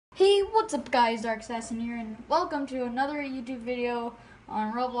What's up guys, Dark Assassin here, and welcome to another YouTube video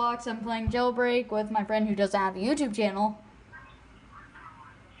on Roblox. I'm playing Jailbreak with my friend who doesn't have a YouTube channel.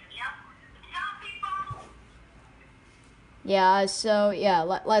 Yeah, so yeah,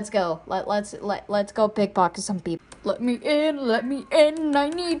 let's go. Let's go pickpocket some people. Let me in, I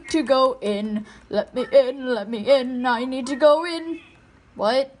need to go in. Let me in, I need to go in.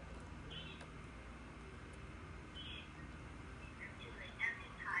 What?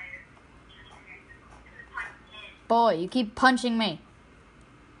 Boy, you keep punching me.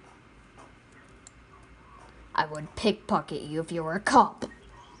 I would pickpocket you if you were a cop.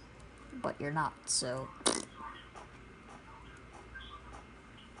 But you're not, so...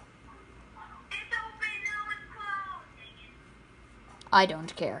 I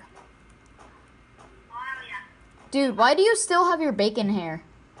don't care. Dude, why do you still have your bacon hair?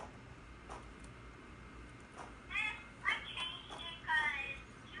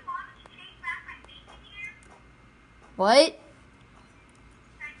 What?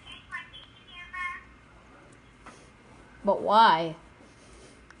 But why?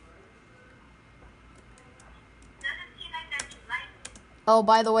 Oh,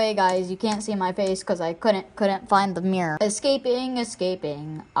 by the way, guys, you can't see my face because I couldn't find the mirror.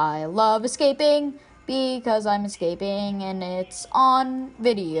 Escaping. I love escaping because I'm escaping and it's on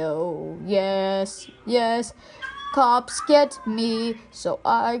video. Yes. Cops get me so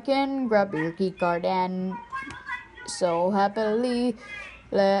I can grab your keycard and so happily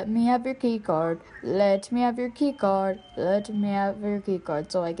let me have your keycard. Let me have your keycard. Let me have your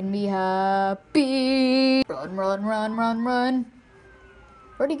keycard so I can be happy. Run.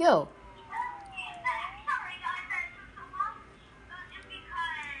 Where'd he go?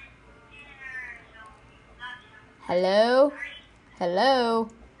 Hello?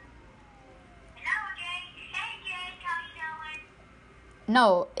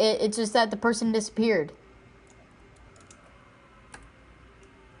 No, it's just that the person disappeared.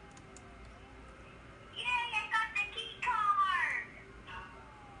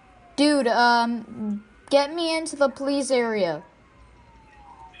 Dude, get me into the police area.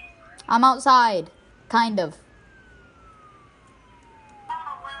 I'm outside, kind of.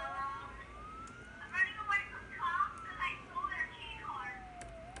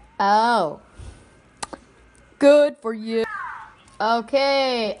 Oh. Good for you.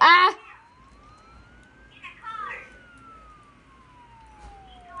 Okay. Ah!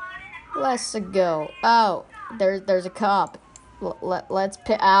 Let's go. Oh, there's a cop. Let's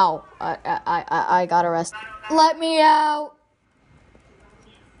ow. I got arrested. Let me out.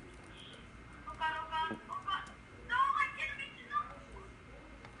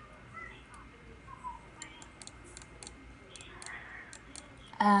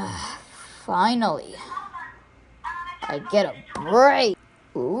 Finally. I get a break.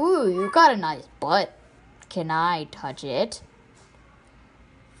 Ooh, you got a nice butt. Can I touch it?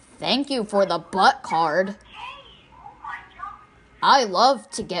 Thank you for the butt card. I love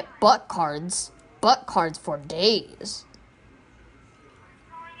to get butt cards. Butt cards for days.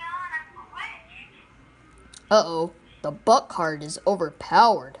 Uh-oh, the butt card is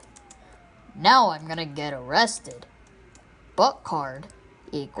overpowered. Now I'm gonna get arrested. Butt card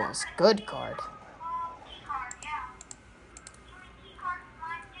equals good card.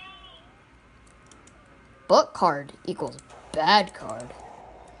 Butt card equals bad card.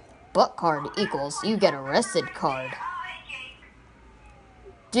 Butt card equals you get arrested card.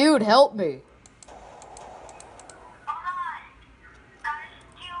 Dude, help me.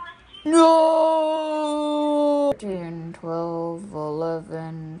 No! 13, 12,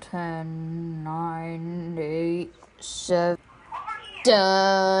 11, 10, 9, 8, 7.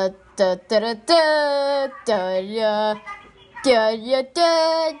 Da da da da da da da da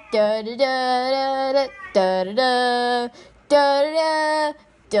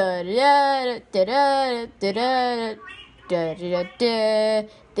da da.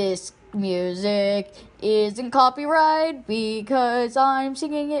 This music isn't copyright because I'm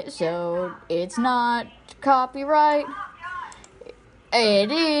singing it, so it's not copyright. It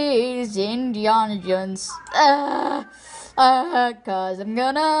is Indiana Jones. Cause I'm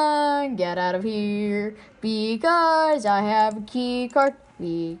gonna get out of here because I have a key card.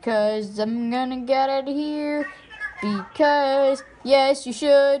 Because I'm gonna get out of here because yes, you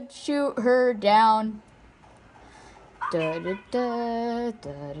should shoot her down.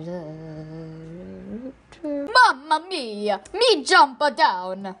 Mamma mia, me jump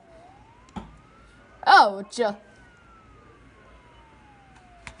down. Ouch.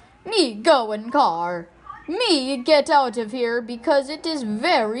 Me go in car. Me get out of here because it is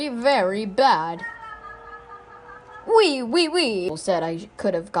very, very bad. Wee. Said I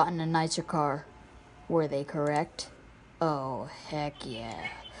could have gotten a nicer car. Were they correct? Oh, heck yeah.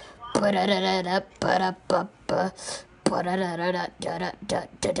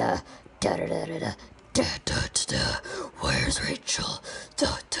 Where's Rachel?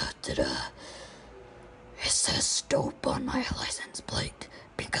 It says stop on my license plate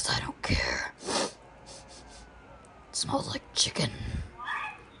because I don't care. It smells like chicken.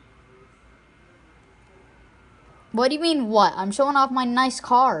 What do you mean what? I'm showing off my nice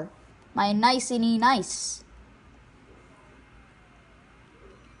car. My nicey nice.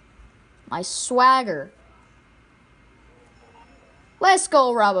 My swagger. Let's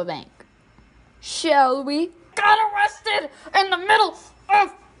go rob a bank. Shall we? Got arrested in the middle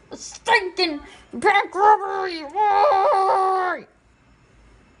of a stinking bank robbery. Why?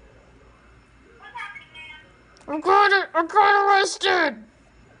 I got arrested.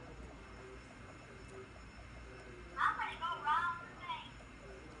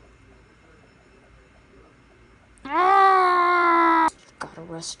 Got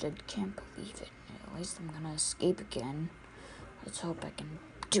arrested. Can't believe it. At least I'm gonna escape again. Let's hope I can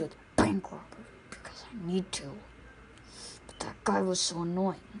do the bank robbery because I need to. But that guy was so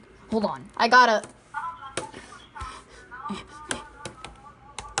annoying. Hold on. I gotta.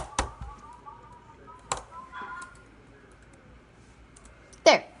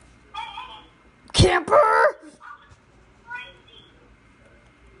 There. Camper!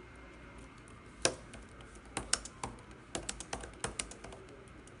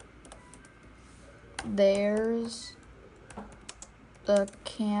 There's the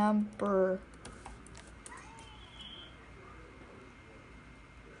camper.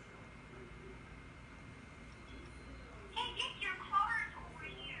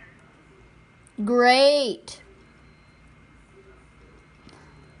 Great.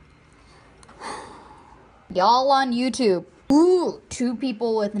 Y'all on YouTube. Ooh, 2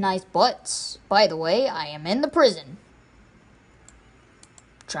 people with nice butts. By the way, I am in the prison.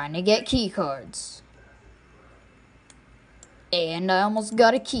 Trying to get key cards. And I almost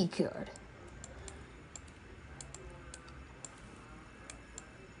got a key card.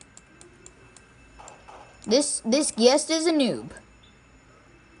 This guest is a noob.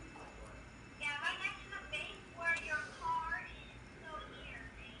 Yeah, right next to the bank where your car is so near.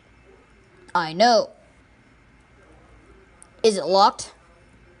 I know. Is it locked?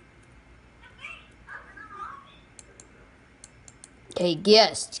 Hey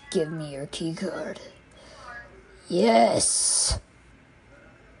guest, give me your key card. Yes.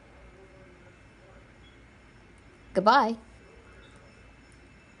 Goodbye.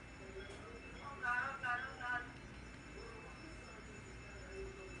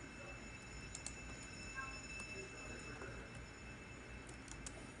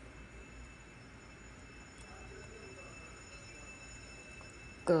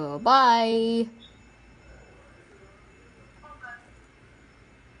 Goodbye.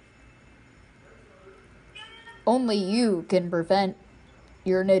 Only you can prevent.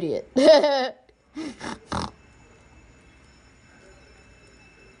 You're an idiot.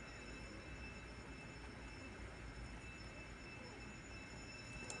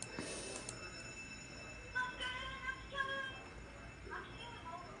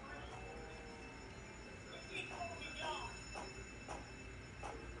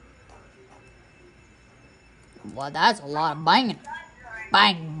 Well, that's a lot of banging.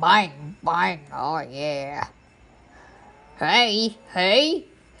 Bang, bang, bang. Oh, yeah. Hey.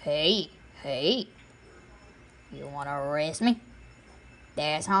 You want to arrest me?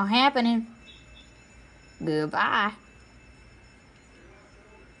 That's not happening. Goodbye.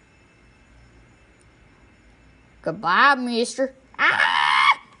 Goodbye, mister.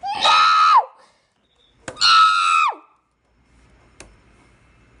 Ah! No!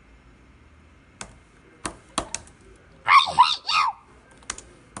 I hate you!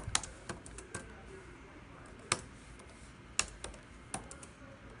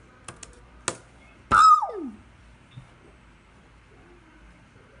 Boom!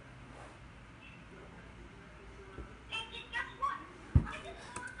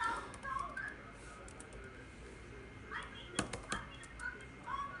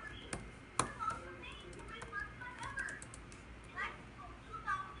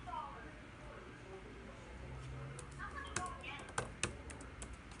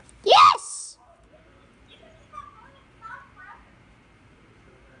 Yes!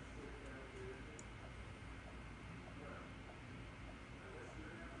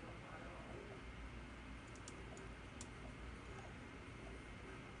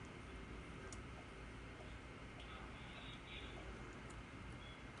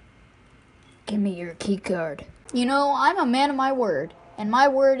 Give me your key card. You know, I'm a man of my word. And my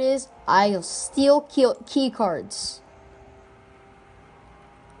word is, I'll steal key cards.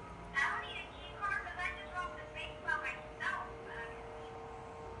 I don't need a key card because I just robbed the bank by myself. I'm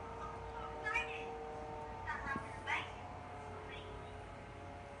so excited. I'm robbing the bank.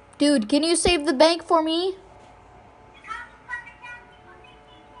 Dude, can you save the bank for me? And how to find the cat people think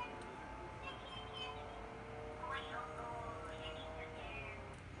they can't. Oh, I don't know.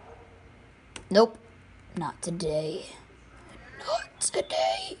 Nope. Not today. Not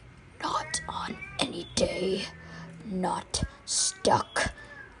today. Not on any day. Not stuck.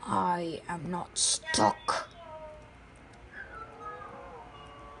 I am not stuck.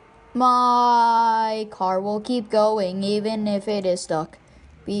 My car will keep going even if it is stuck.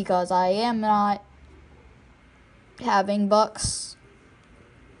 Because I am not having bucks.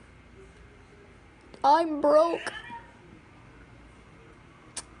 I'm broke.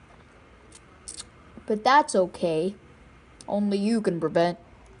 But that's okay. Only you can prevent.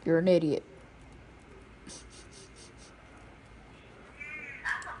 You're an idiot.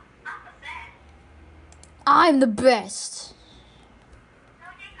 I'm the best. No,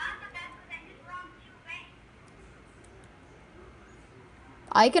 Nick, I'm the best because I just robbed 2 banks.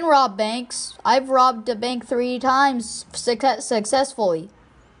 I can rob banks. I've robbed a bank 3 times successfully.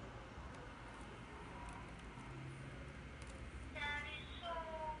 That is so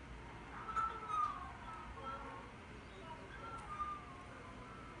cool.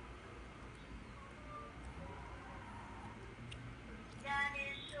 That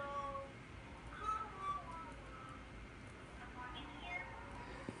is so cool. Someone in here?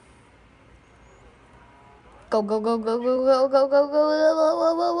 Go, go, go, go, go, go, go, go, go.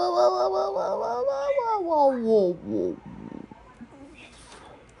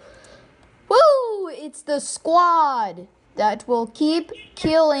 Woo! It's the squad that will keep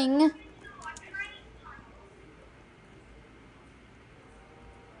killing. No, I'm trying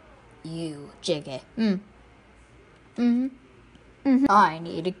to. You, Jiggy. I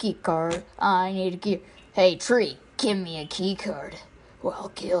need a key card. I need a key. Hey, tree, give me a key card. Or I'll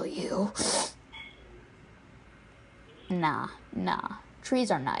kill you. Nah.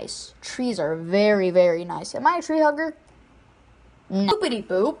 Trees are nice. Trees are very, very nice. Am I a tree hugger? No. Boopity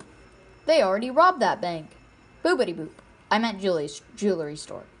boop. They already robbed that bank. Boopity boop. I meant jewelry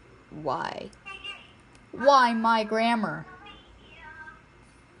store. Why? Why my grammar?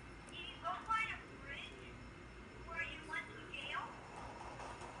 Did you go find a bridge where you went to jail?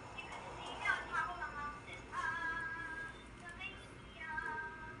 You can see me on top of a mountain.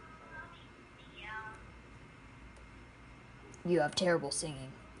 You have terrible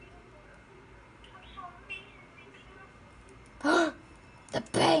singing. I'm so amazing, thank you. The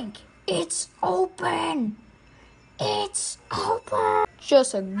bank. It's open. It's open.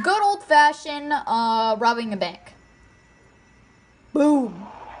 Just a good old-fashioned robbing a bank. Boom.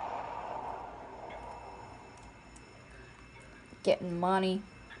 Getting money.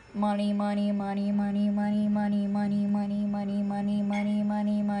 Money.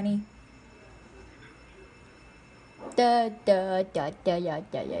 Da da da da da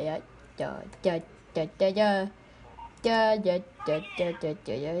da da da da da da da. Da da da da da da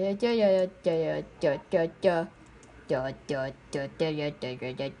da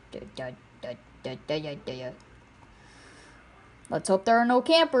da da da da. Let's hope there are no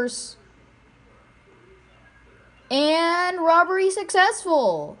campers. And robbery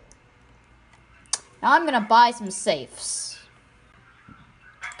successful. Now I'm gonna buy some safes.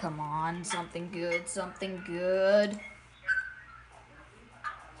 Come on, something good.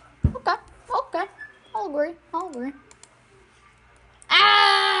 Okay. I'll agree.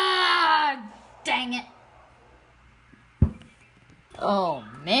 Ah! Dang it. Oh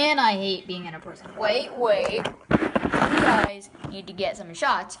man, I hate being in a prison. Wait. You guys need to get some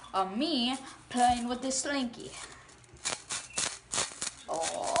shots of me playing with this slinky.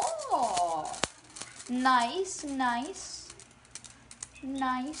 Oh, nice.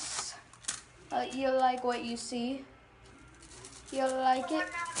 You like what you see? You like it?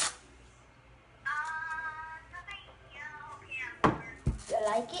 You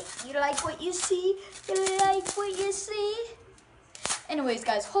like it? You like what you see? Anyways,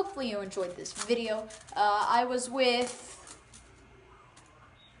 guys, hopefully you enjoyed this video. I was with...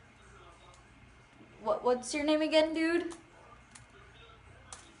 What's your name again, dude?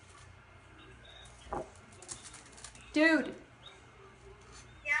 Dude.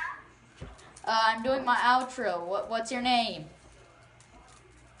 Yeah? I'm doing my outro. What's your name?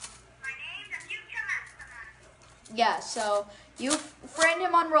 My name's Thefuturemasterman. Yeah, so you friend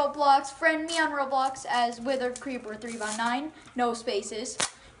him on Roblox, friend me on Roblox as Withered Creeper 3x9, no spaces,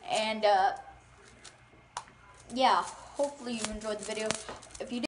 and yeah, hopefully you enjoyed the video. If you did,